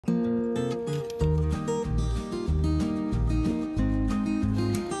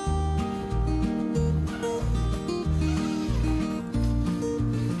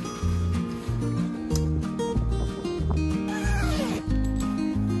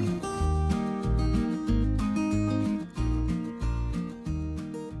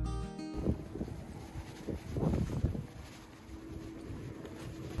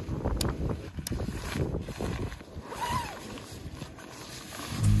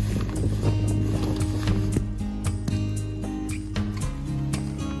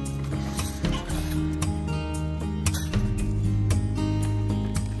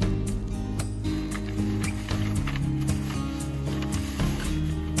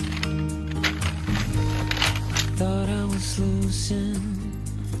losing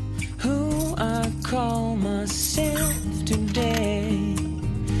who I call myself today.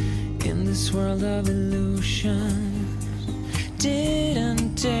 In this world of illusions,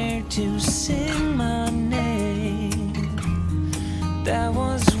 didn't dare to sing my name. That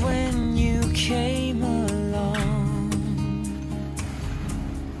was when you came along,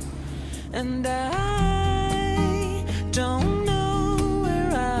 and I don't know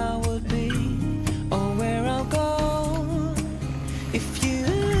where I would be or where I'll go if you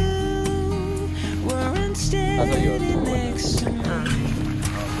weren't standing next to me.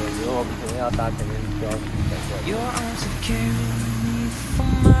 如果我们肯定要搭前面就要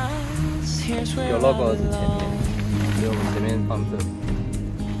有 logo 的是前面，所以我们前面放这。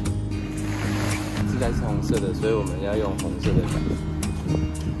自然是红色的，所以我们要用红色的杆子，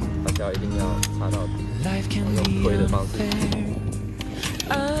大家一定要插到底，用推的方式。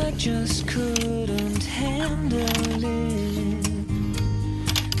I just couldn't handle it.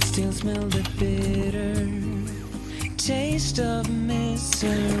 Still smell the bitter taste of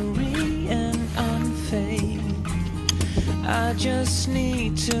misery and unfaith. I just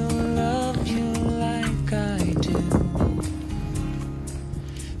need to love you like I do.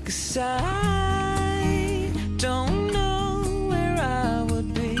 'Cause I don't know where I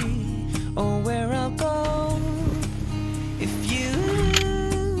would be or where I'll go if you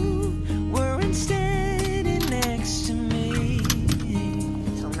weren't standing next to me.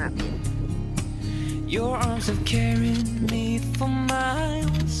 从那边。 Your arms have carried me for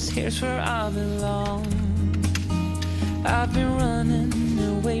miles. Here's where I belong. I've been running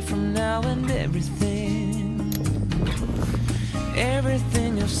away from now and everything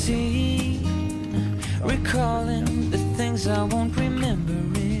I've seen, recalling the things I won't remember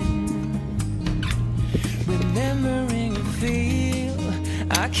remembering a feel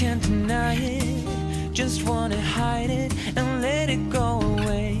I can't deny it, just wanna hide it and let it go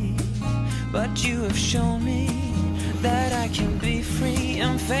away. But you have shown me that I can be free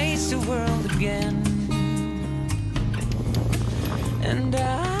and face the world again. And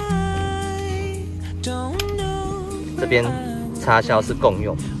I don't know 这边插销是共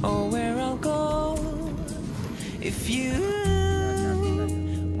用。 or where I'll go if you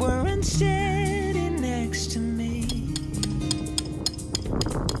weren't standing next to me.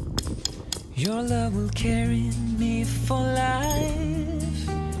 Your love will carry me for life,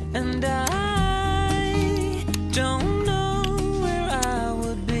 and I don't know where I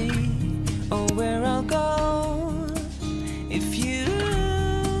would be or where I'll go if you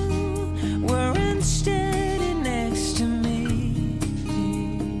weren't standing next to me.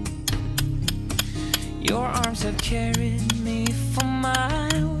 Your arms have carried me for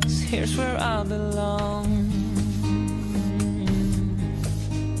miles. Here's where I belong.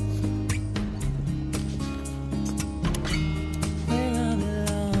 Where I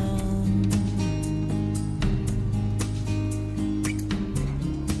belong.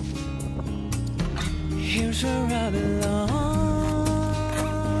 Here's where I belong.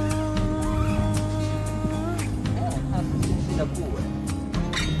 的布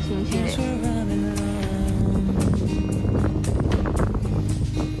哎，新鲜的。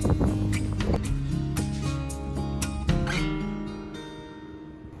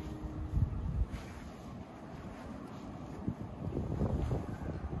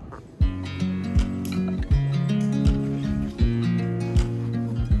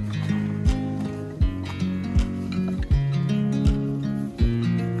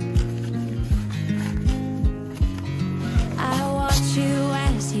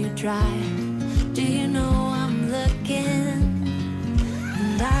 Do you know I'm looking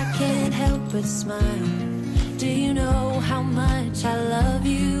and I can't help but smile? Do you know how much I love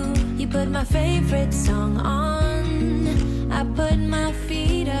you? You put my favorite song on, I put my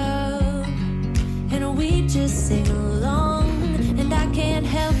feet up, and we just sing along. And I can't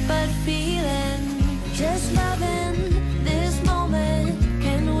help but feeling, just loving this moment.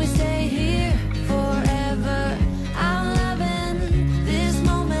 Can we stay here forever? I'm loving this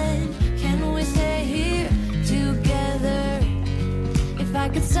moment. Can we stay here together? If I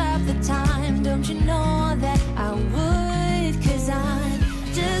could stop the time, don't you know that I would? 'Cause I'm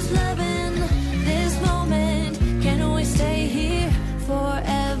just loving this moment. Can we stay here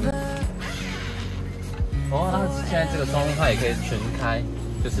forever? 哦，它现在这个窗户它也可以全开，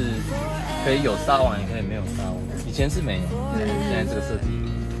就是可以有纱网，也可以没有纱网。以前是没有，现在这个设计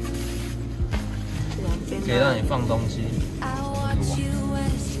可以让你放东西。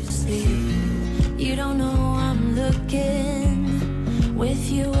 You don't know I'm looking.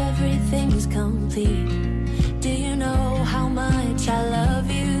 With you everything's complete.